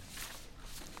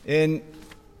In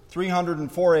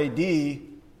 304 AD,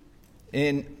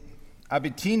 in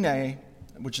Abytinia,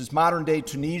 which is modern-day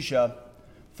Tunisia,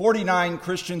 49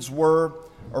 Christians were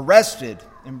arrested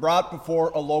and brought before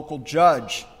a local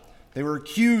judge. They were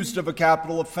accused of a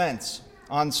capital offense.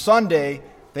 On Sunday,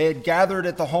 they had gathered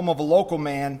at the home of a local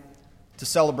man to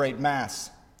celebrate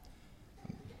Mass.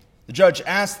 The judge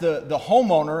asked the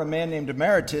homeowner, a man named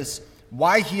Emeritus,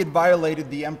 why he had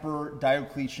violated the Emperor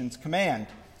Diocletian's command.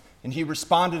 And he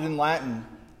responded in Latin,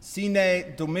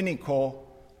 "Sine Dominico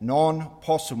non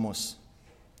possumus."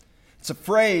 It's a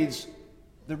phrase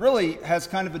that really has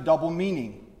kind of a double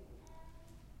meaning.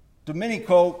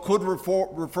 Dominico could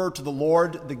refer to the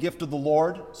Lord, the gift of the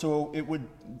Lord. So it would,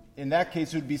 in that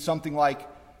case, it would be something like,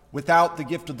 without the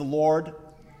gift of the Lord,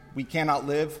 we cannot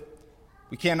live.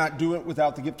 We cannot do it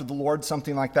without the gift of the Lord,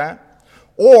 something like that.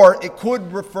 Or it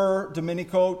could refer,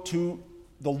 Dominico, to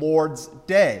the Lord's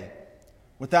day.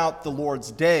 Without the Lord's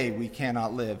day, we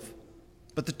cannot live.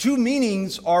 But the two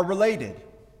meanings are related.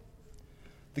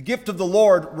 The gift of the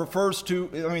Lord refers to,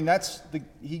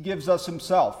 he gives us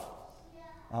himself.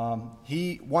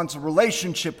 He wants a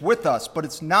relationship with us, but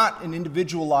it's not an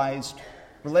individualized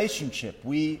relationship.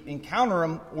 We encounter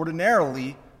him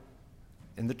ordinarily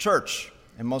in the church,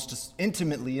 and most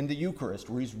intimately in the Eucharist,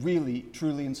 where he's really,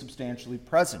 truly, and substantially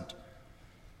present.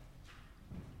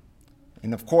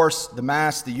 And of course, the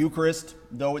Mass, the Eucharist,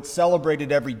 though it's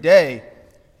celebrated every day,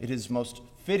 it is most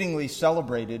fittingly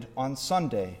celebrated on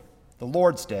Sunday, the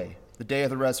Lord's Day, the day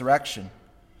of the resurrection.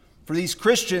 For these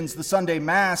Christians, the Sunday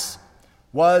Mass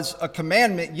was a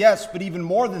commandment, yes, but even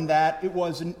more than that, it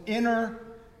was an inner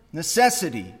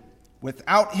necessity.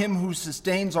 Without him who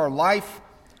sustains our life,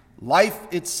 life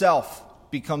itself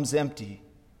becomes empty.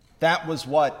 That was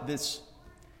what this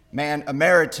man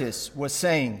Emeritus was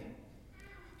saying.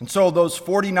 And so those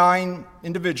 49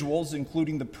 individuals,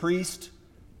 including the priest,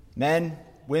 men,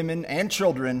 women, and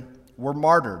children, were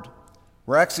martyred,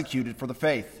 were executed for the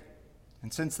faith.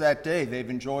 And since that day,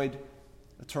 they've enjoyed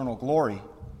eternal glory.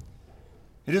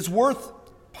 It is worth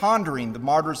pondering the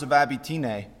martyrs of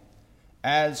Abytinia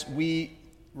as we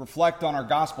reflect on our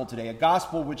gospel today, a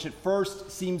gospel which at first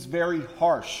seems very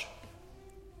harsh.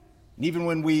 And even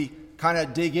when we kind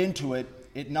of dig into it,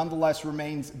 it nonetheless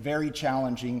remains very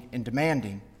challenging and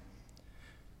demanding.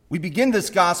 We begin this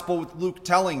gospel with Luke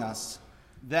telling us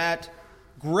that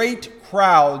great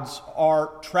crowds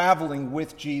are traveling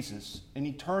with Jesus, and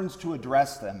he turns to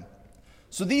address them.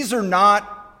 So these are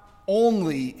not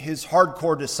only his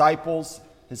hardcore disciples,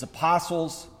 his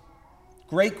apostles,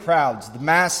 great crowds, the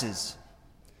masses.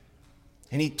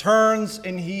 And he turns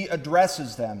and he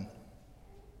addresses them.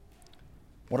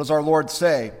 What does our Lord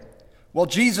say? Well,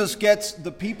 Jesus gets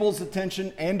the people's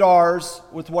attention and ours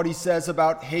with what he says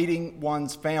about hating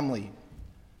one's family.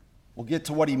 We'll get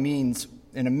to what he means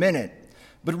in a minute.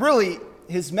 But really,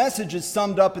 his message is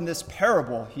summed up in this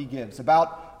parable he gives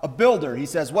about a builder. He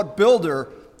says, what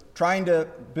builder trying to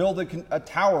build a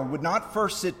tower would not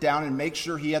first sit down and make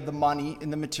sure he had the money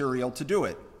and the material to do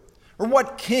it? Or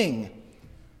what king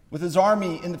with his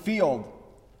army in the field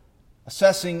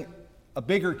assessing a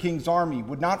bigger king's army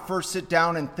would not first sit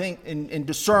down and think and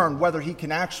discern whether he can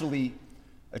actually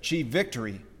achieve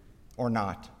victory or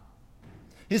not?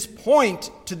 His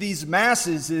point to these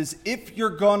masses is, if you're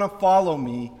going to follow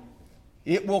me,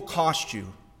 it will cost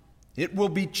you. It will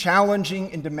be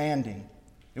challenging and demanding.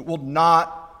 It will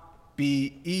not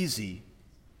be easy.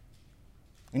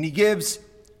 And he gives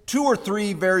 2 or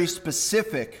 3 very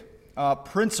specific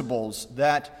principles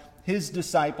that his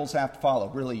disciples have to follow.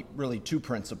 Really 2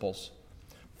 principles.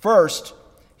 First,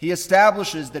 he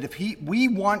establishes that if we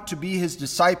want to be his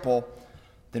disciple,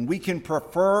 then we can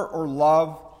prefer or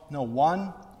love no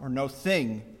one or no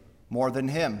thing more than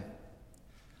him.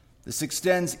 This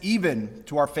extends even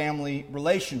to our family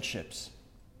relationships.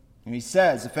 And he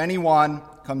says, if anyone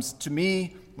comes to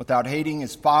me without hating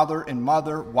his father and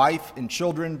mother, wife and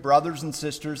children, brothers and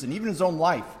sisters, and even his own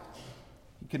life,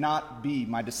 he cannot be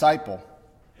my disciple.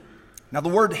 Now, the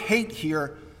word hate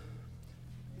here,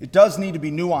 it does need to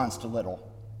be nuanced a little,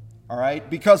 all right?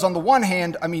 Because on the one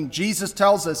hand, Jesus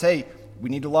tells us, hey, we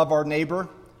need to love our neighbor.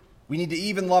 We need to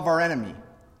even love our enemy.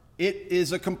 It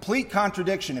is a complete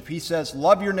contradiction if he says,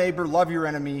 love your neighbor, love your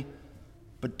enemy,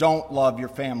 but don't love your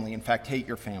family. In fact, hate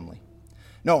your family.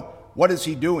 No, what is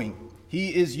he doing?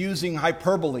 He is using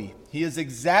hyperbole. He is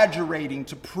exaggerating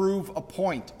to prove a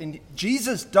point. And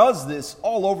Jesus does this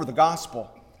all over the gospel.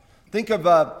 Think of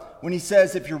when he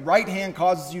says, if your right hand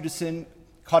causes you to sin,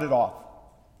 cut it off.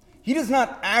 He does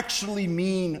not actually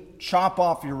mean chop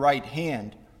off your right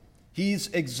hand. He's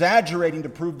exaggerating to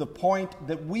prove the point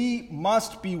that we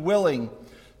must be willing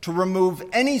to remove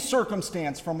any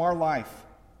circumstance from our life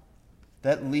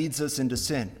that leads us into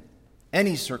sin.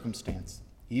 Any circumstance,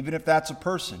 even if that's a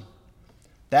person.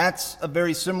 That's a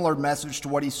very similar message to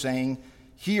what he's saying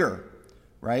here,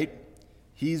 right?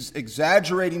 He's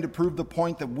exaggerating to prove the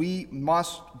point that we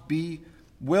must be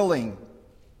willing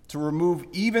to remove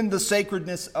even the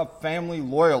sacredness of family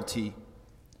loyalty,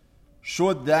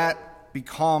 should that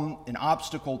become an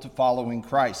obstacle to following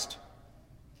Christ.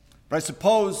 But I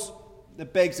suppose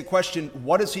that begs the question,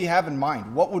 what does he have in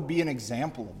mind? What would be an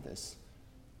example of this?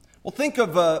 Well, think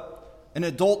of an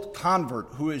adult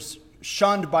convert who is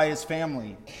shunned by his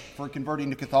family for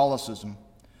converting to Catholicism,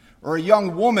 or a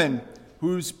young woman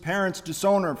whose parents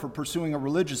disown her for pursuing a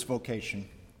religious vocation.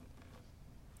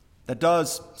 That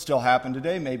does still happen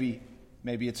today. Maybe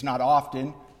it's not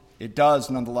often. It does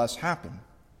nonetheless happen.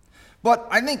 But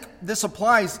I think this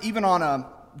applies even on a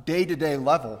day-to-day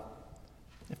level.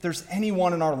 If there's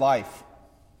anyone in our life,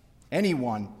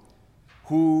 anyone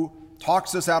who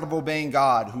talks us out of obeying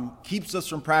God, who keeps us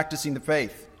from practicing the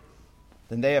faith,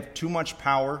 then they have too much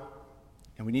power,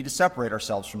 and we need to separate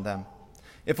ourselves from them.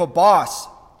 If a boss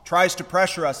tries to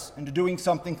pressure us into doing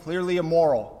something clearly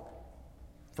immoral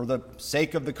for the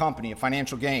sake of the company, a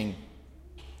financial gain,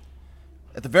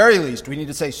 at the very least, we need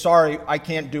to say, sorry, I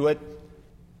can't do it.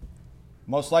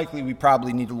 Most likely, we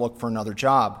probably need to look for another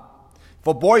job. If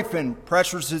a boyfriend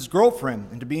pressures his girlfriend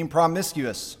into being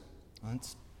promiscuous, well,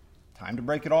 it's time to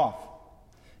break it off.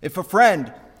 If a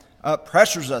friend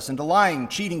pressures us into lying,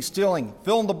 cheating, stealing,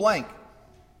 fill in the blank,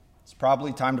 it's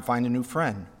probably time to find a new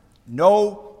friend.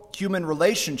 No human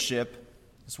relationship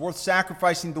is worth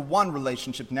sacrificing the one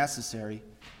relationship necessary,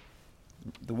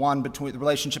 the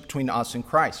relationship between us and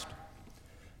Christ.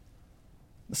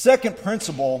 The second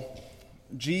principle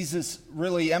Jesus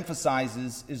really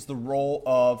emphasizes is the role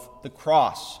of the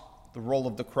cross, the role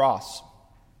of the cross.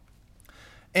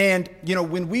 And,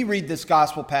 when we read this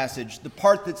gospel passage, the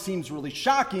part that seems really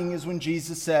shocking is when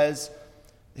Jesus says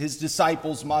his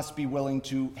disciples must be willing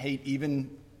to hate even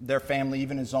their family,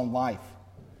 even his own life.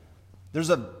 There's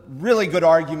a really good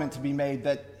argument to be made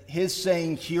that his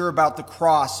saying here about the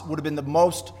cross would have been the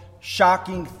most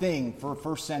shocking thing for a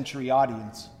first century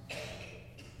audience.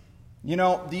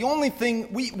 The only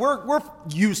thing, we're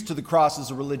used to the cross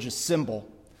as a religious symbol,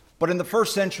 but in the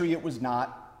first century it was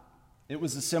not. It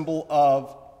was a symbol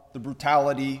of the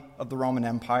brutality of the Roman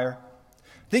Empire.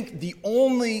 I think the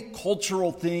only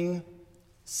cultural thing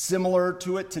similar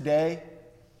to it today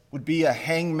would be a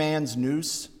hangman's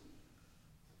noose.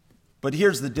 But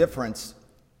here's the difference.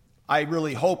 I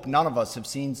really hope none of us have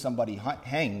seen somebody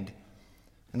hanged.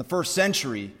 In the first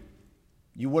century,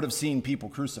 you would have seen people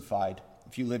crucified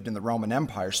if you lived in the Roman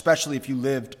Empire, especially if you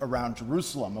lived around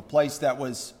Jerusalem, a place that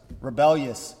was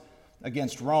rebellious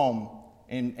against Rome.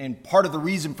 And part of the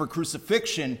reason for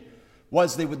crucifixion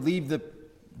was they would leave the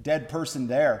dead person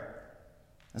there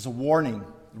as a warning,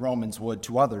 the Romans would,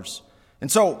 to others. And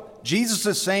so Jesus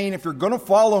is saying, if you're going to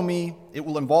follow me, it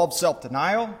will involve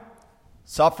self-denial,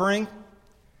 suffering.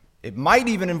 It might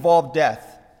even involve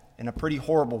death, and a pretty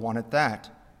horrible one at that.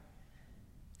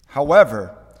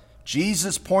 However,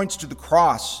 Jesus points to the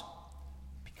cross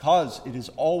because it is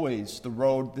always the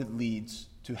road that leads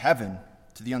to heaven,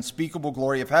 to the unspeakable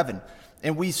glory of heaven.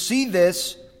 And we see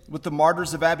this with the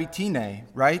martyrs of Abytine,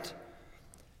 right?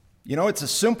 It's a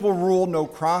simple rule, no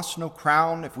cross, no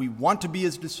crown. If we want to be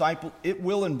his disciple, it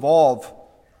will involve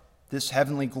this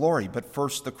heavenly glory, but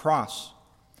first the cross.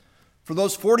 For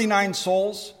those 49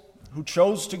 souls who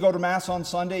chose to go to Mass on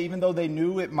Sunday, even though they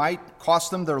knew it might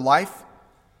cost them their life,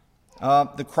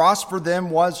 the cross for them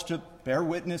was to bear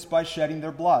witness by shedding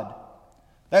their blood.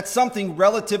 That's something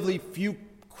relatively few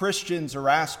Christians are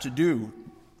asked to do.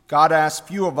 God asks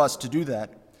few of us to do that.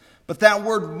 But that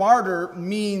word martyr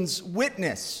means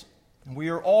witness. And we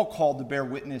are all called to bear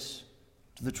witness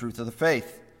to the truth of the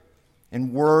faith,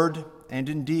 in word and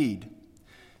in deed.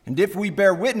 And if we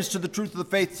bear witness to the truth of the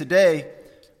faith today,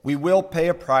 we will pay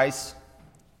a price.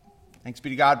 Thanks be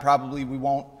to God, probably we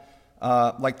won't,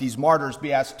 like these martyrs,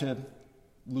 be asked to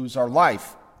lose our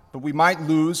life. But we might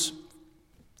lose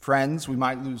friends, we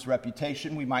might lose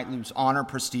reputation, we might lose honor,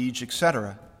 prestige,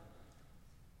 etc.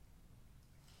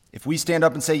 If we stand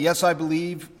up and say, yes, I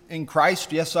believe in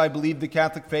Christ, yes, I believe the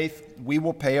Catholic faith, we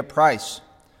will pay a price.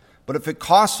 But if it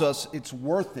costs us, it's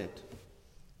worth it.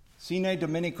 Sine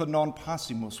Dominico non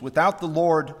passemus. Without the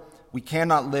Lord, we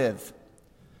cannot live.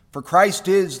 For Christ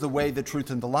is the way, the truth,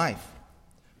 and the life.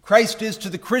 Christ is to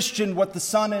the Christian what the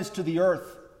sun is to the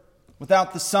earth.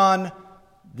 Without the sun,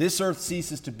 this earth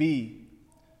ceases to be.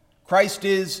 Christ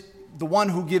is the one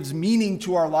who gives meaning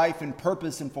to our life and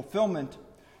purpose and fulfillment.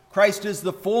 Christ is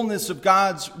the fullness of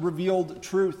God's revealed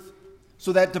truth.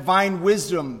 So that divine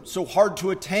wisdom, so hard to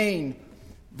attain,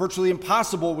 virtually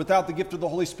impossible without the gift of the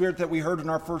Holy Spirit that we heard in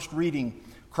our first reading.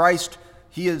 Christ,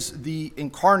 he is the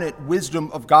incarnate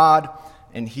wisdom of God,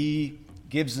 and he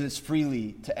gives this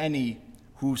freely to any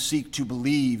who seek to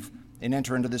believe and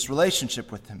enter into this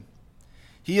relationship with him.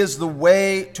 He is the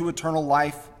way to eternal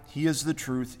life. He is the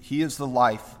truth. He is the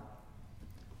life.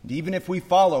 And even if we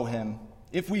follow him,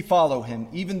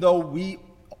 even though we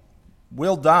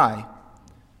will die,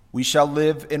 we shall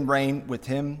live and reign with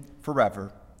him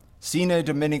forever. Sine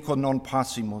Dominico non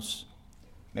passemus.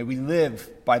 May we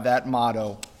live by that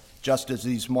motto, just as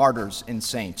these martyrs and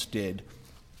saints did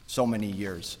so many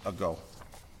years ago.